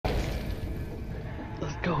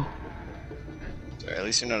Go. Sorry, at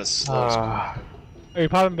least you're not as slow. Are you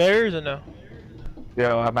popping barriers or no?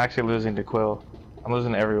 Yo, I'm actually losing to Quill. I'm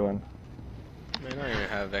losing to everyone. Man, I don't even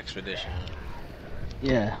have expedition.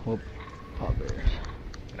 Yeah, we'll pop bears.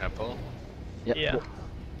 Can I pull? Yep. Yeah.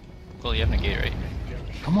 Quill, you have negate, right?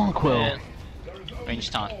 Come on, Quill. Man. Range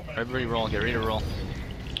taunt. Everybody roll, get ready to roll.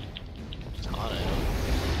 Taunt it.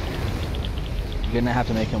 You're gonna have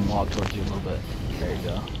to make him walk towards you a little bit. There you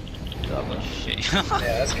go. Oh shit. Yeah,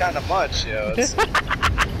 that's kind of much, yo. It's...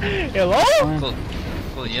 Hello?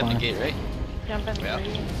 Cool, you have negate, right? Jump in. Yeah.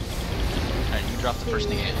 Alright, you drop the first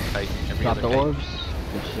negate. Kite. Every Drop other the kite. orbs.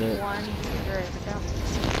 Good shit. 1, 3, go.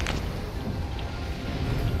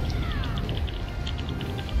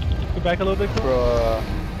 Go back a little bit, Quill. Bro,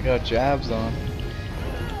 I got jabs on.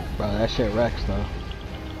 Bro, that shit wrecks though.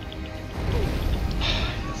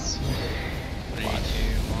 3, 2, 1,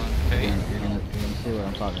 kite. You're gonna see what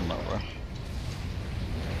I'm talking about, bro.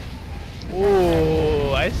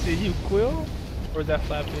 Oh, I see you, Quill. Or is that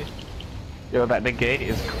Flappy? Yo, that negate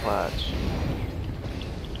is clutch.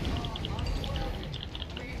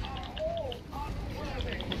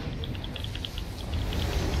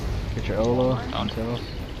 Get your Olo On. on tails.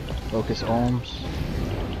 Focus ohms.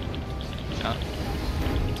 Shot.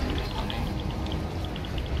 On me.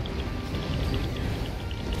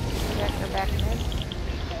 Projector back mid.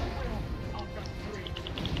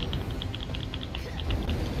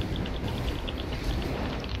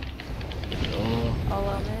 Get your Olo.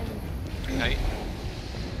 Olo mid. Kite.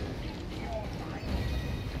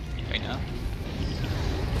 Kite now.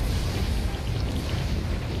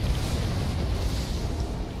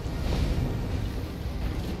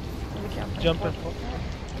 We jump in. Jump in.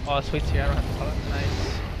 Oh, sweet here. I don't have to follow.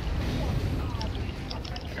 Nice.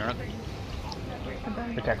 You're up.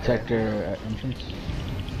 Protector at entrance.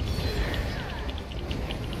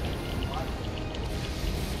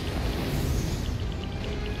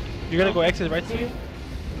 You're gonna go exit, right, Sweet?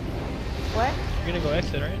 What? You're gonna go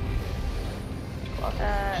exit, right?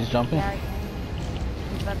 She's jumping? Yeah, I can.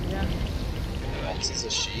 He's about to jump. This is a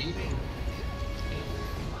she?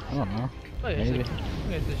 I don't know. Look at Maybe. this.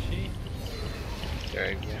 Look at this sheet.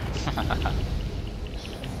 There you go.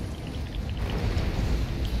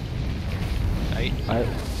 Kite. Alright.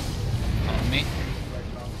 On me.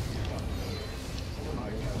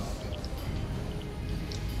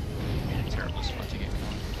 Terrible spot to get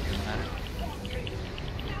going. Doesn't matter.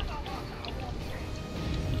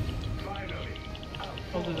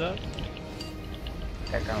 Hold it up.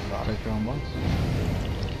 Check on box. Take your own box.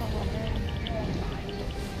 Olo mid.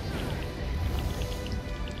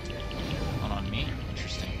 One on me.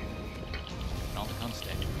 Interesting. All the gun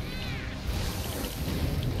stick.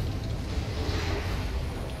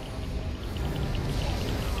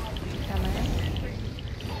 Coming in.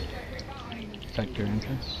 Protector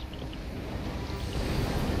entrance.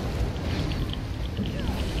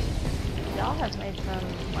 Y'all have made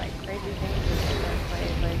some like crazy changes in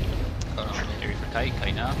gameplay. Like, Hold on. Theory for kite.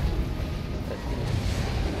 Kite now.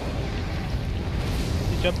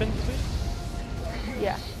 You jump in, Sweet?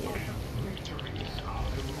 yeah.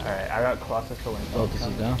 Alright, I got Colossus for when Oh, this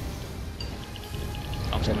is down.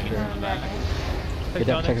 I'm swinging Protector. from the back. Get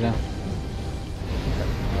that protector down.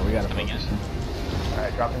 Oh, we gotta Coming focus in. him.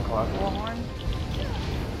 Alright, dropping Colossus. Bullhorn.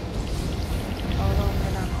 Olo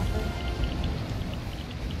mid on altar.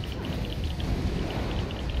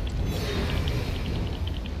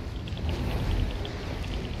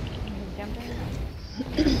 He's jumping.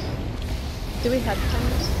 Do we have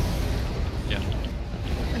times? Yeah.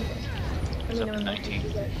 I He's mean, up to 19.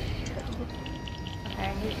 Okay,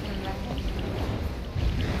 he's coming back in.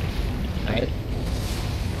 Kite.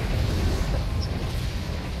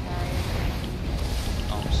 Sorry.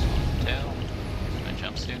 Arms. Tail. My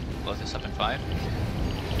jump soon. Blow this up in 5.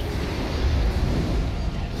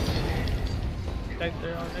 Back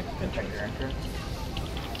there on next entrance. Check your entrance.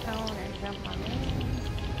 Tone and jump on me.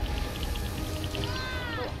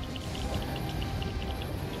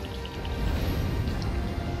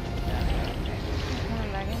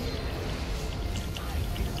 Coming back in.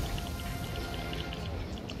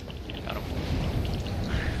 Got him.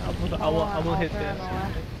 I will hit Altar on this. the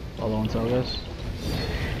left. Olo on Togas.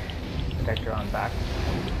 Protector on back.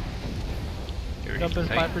 Theory Jump for in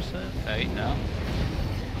kite. 5%. Kite now.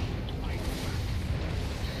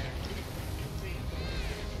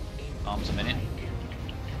 Bombs a minute.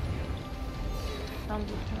 I'm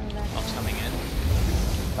just coming back Bombs in. coming in.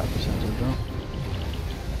 5% to the draw.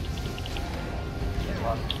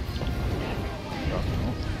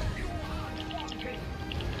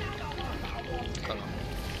 Cut him.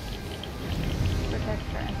 Protect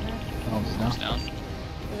for entrance. Oh, it's Bombs down. down.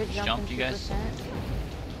 If it Just jump jump, in you guys. 2%.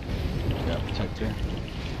 got protector.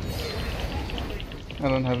 I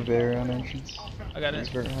don't have a barrier on entrance. I got it.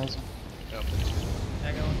 Expert has one.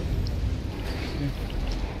 I got one.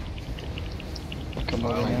 I'll come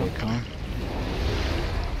over now. Get cone.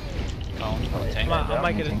 Cone, tank. I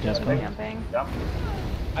might get Tank it. has cone. Jumping.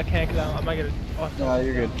 I can't get out. I might get it. Oh, Nah,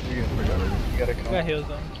 you're good. You're good. You gotta I got come. heals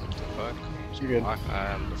though. Fuck. You're good. I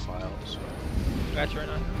am the files. I got you right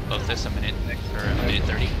now. Both this a minute, or a minute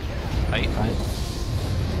 30. Height. Right.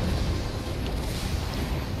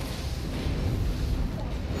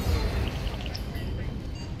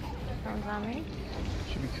 Comes on me.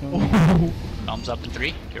 Should be coming. Thumbs up in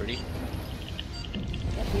 3. Get ready.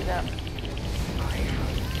 Yep, he's up.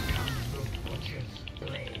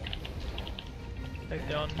 Take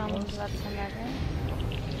down. Someone's about to come back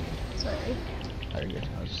in. Sorry. Very good.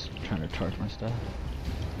 I was just trying to charge my stuff.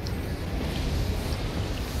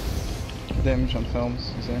 Damage on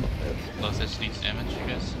films. He's in. Lothis needs damage, you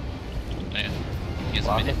guys. Yeah. He has a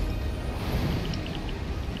Block minute.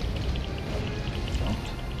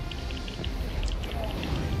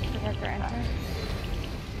 Protector enter.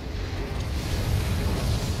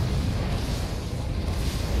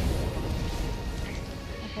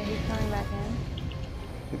 Okay, he's coming back in.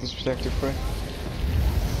 Get this protector quick.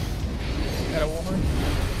 Got a warhorn.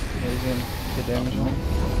 Yeah, he's in. Get damage on him.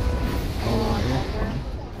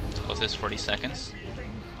 Lothis 40 seconds.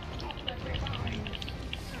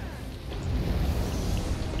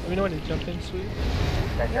 Let me know when to jump in, sweet.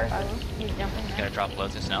 Yep, I will. He's jumping now. Gotta drop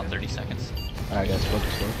Lothis now, 30 seconds. Alright guys,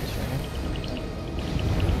 focus right here.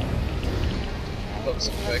 Focus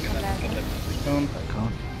Let's quick come and back in. then Cone. Right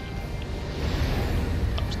cone.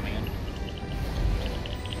 Thumbs coming in.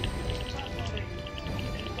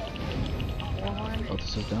 Warhorn.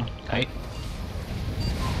 Focus is down. Height.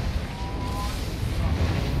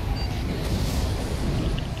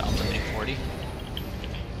 Thumbs at minute 40.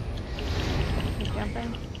 He's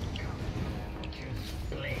jumping.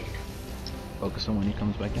 Focus on when he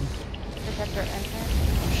comes back in. Protector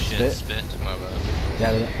enter. Shit, Spit. spit. my bad.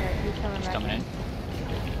 Yeah, Alright, he's coming He's back coming in.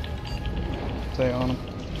 Stay on him.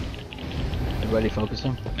 everybody focus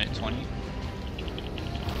him. Minute 20.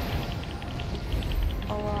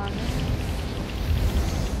 Olo on me.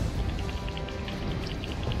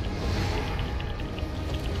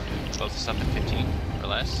 Lothis up in 15 or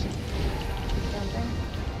less. He's jumping.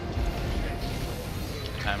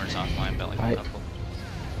 Timer's offline, belly Height. couple.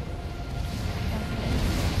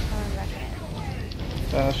 Coming back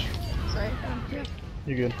in. Dash. Sorry.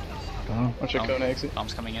 You're good. Cone. Watch your cone exit.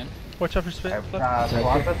 Thumbs coming in. Watch out for spit. Left.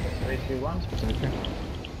 Protector. Protector.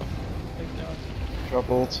 Take down. Drop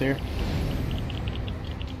bolts here.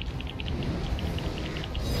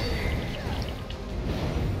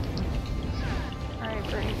 Alright,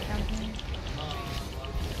 Birdie's jumping.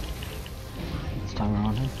 It's timer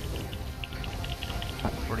on him.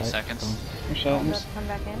 40 seconds. Cone. Push Hold items. up, come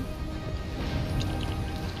back in.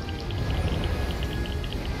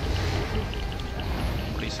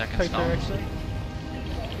 40 seconds. Take their Thumbs. exit.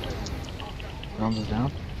 Realms is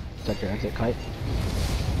down. Protector exit kite.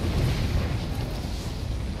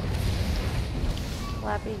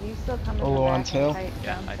 Lappy, you still coming Olo from on back tail? and fight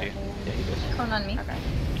Yeah, jump I do. at the end? Yeah, he does. Cone on me. Okay.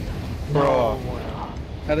 Bro.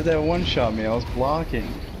 How did that one shot me? I was blocking.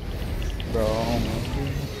 Bro, oh my.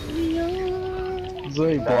 He's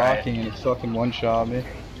literally blocking and he fucking one shot me.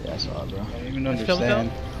 Yeah, I saw it, bro. I don't even Thumbs down?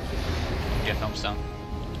 understand. Yeah, thumbs down.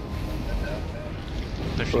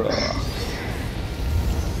 Pushing. Bro.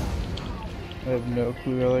 I have no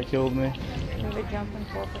clue how that killed me. Move it jumping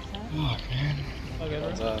 4%. Oh man. Okay,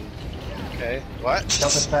 bro. Okay. What?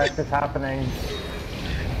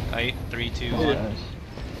 Height. 3, 2, Yeah. 1. Nice.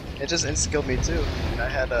 It just insta-killed me too. I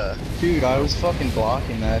had a. Dude, I was fucking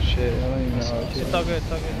blocking that shit. I don't even know how it It's killed all me. good,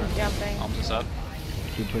 it's all good. He's jumping. Thumbs is up.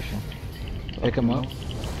 Keep pushing. Pick him up.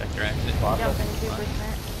 Vector exit. Jumping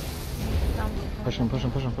 2%. Push him, push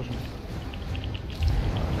him, push him, push him.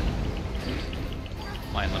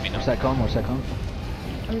 Line, let me know. Where's that cone? Where's that cone?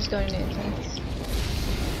 I'm just going to intense.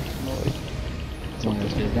 Someone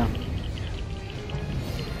else get it down.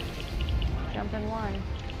 Jumping 1.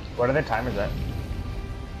 What are the timers at?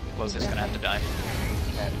 Lothis gonna have to die.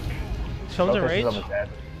 Someone's in Focus is rage. almost dead.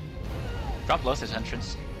 Drop Lothis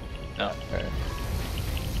entrance. No. Alright.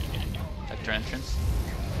 Vector entrance.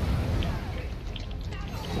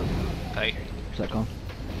 Height. Where's that cone?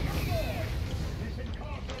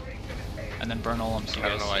 And then burn all so you I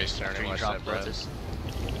don't guys know why he's turning after you like drop that, bro. Lothis.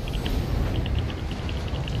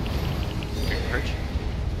 Perch.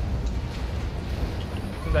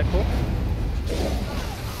 Is that cool?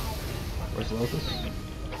 Where's Lotus?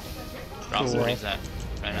 Drop 40's at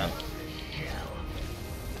right now.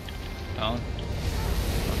 Cone.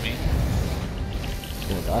 On me.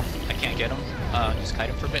 Gonna die. I can't get him. Just kite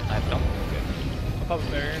him for a bit. I have film. I'll pop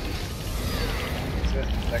a barrier. Is it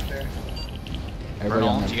back there? Everybody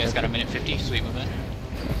on Burn that you guys got a purple. minute 50. Sweet movement.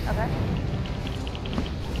 Okay.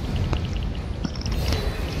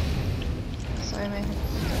 Sorry, my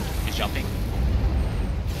head. He's jumping.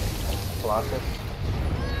 Colossus.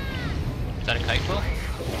 Is that a kite quill? No.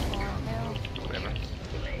 Whatever.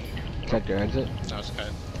 Check your exit. No, it's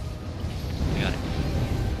kite. We got it.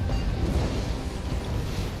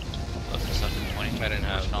 Left this up in 20. I didn't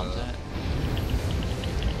have, Where's Tom's at?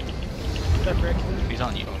 That brick. He's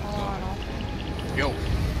on you. Yo!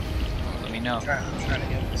 Let me know. I'm trying to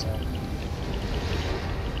get this one.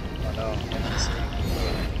 Oh no.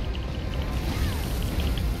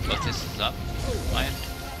 Look, this is up. Lion.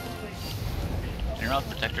 Interrupt,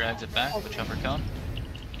 protector exit back, watch out for cone.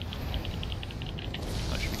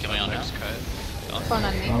 Oh, should be coming on now. Cone. Phone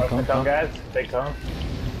on me. Come. guys. Big cone.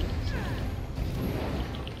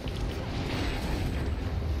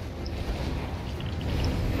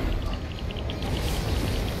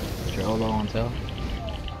 Trail low on tail.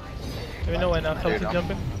 Let me know when Tom's Dude,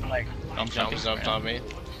 jumping. I'm like, Cone's jumping. jumps up on me.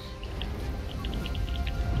 Dude,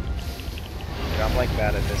 I'm like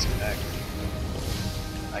bad at this back.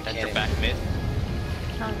 I can't Protector even. back mid.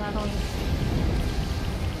 How's that on?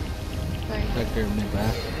 Sorry. Check your mid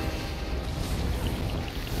back.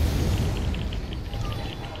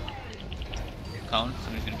 Cone,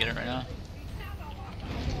 somebody's gonna get it right now.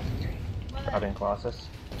 Routing Colossus.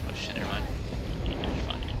 Oh shit, never mind. It's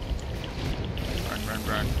fine.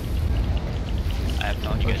 Burn. I have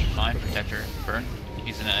cone, you guys are fine. Protector, burn.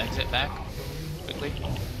 He's gonna exit back. Quickly.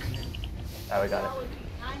 Oh, we got it.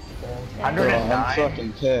 Bro, I'm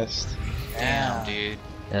fucking pissed. Damn, dude.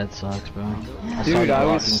 That sucks, bro. I saw Dude, you I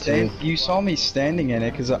was walking too. you saw me standing in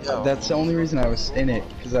it because that's the only reason I was in it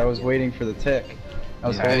because I was waiting for the tick. I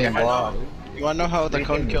was Yeah. holding block. You wanna know how the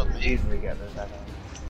cone killed me? Easily get this.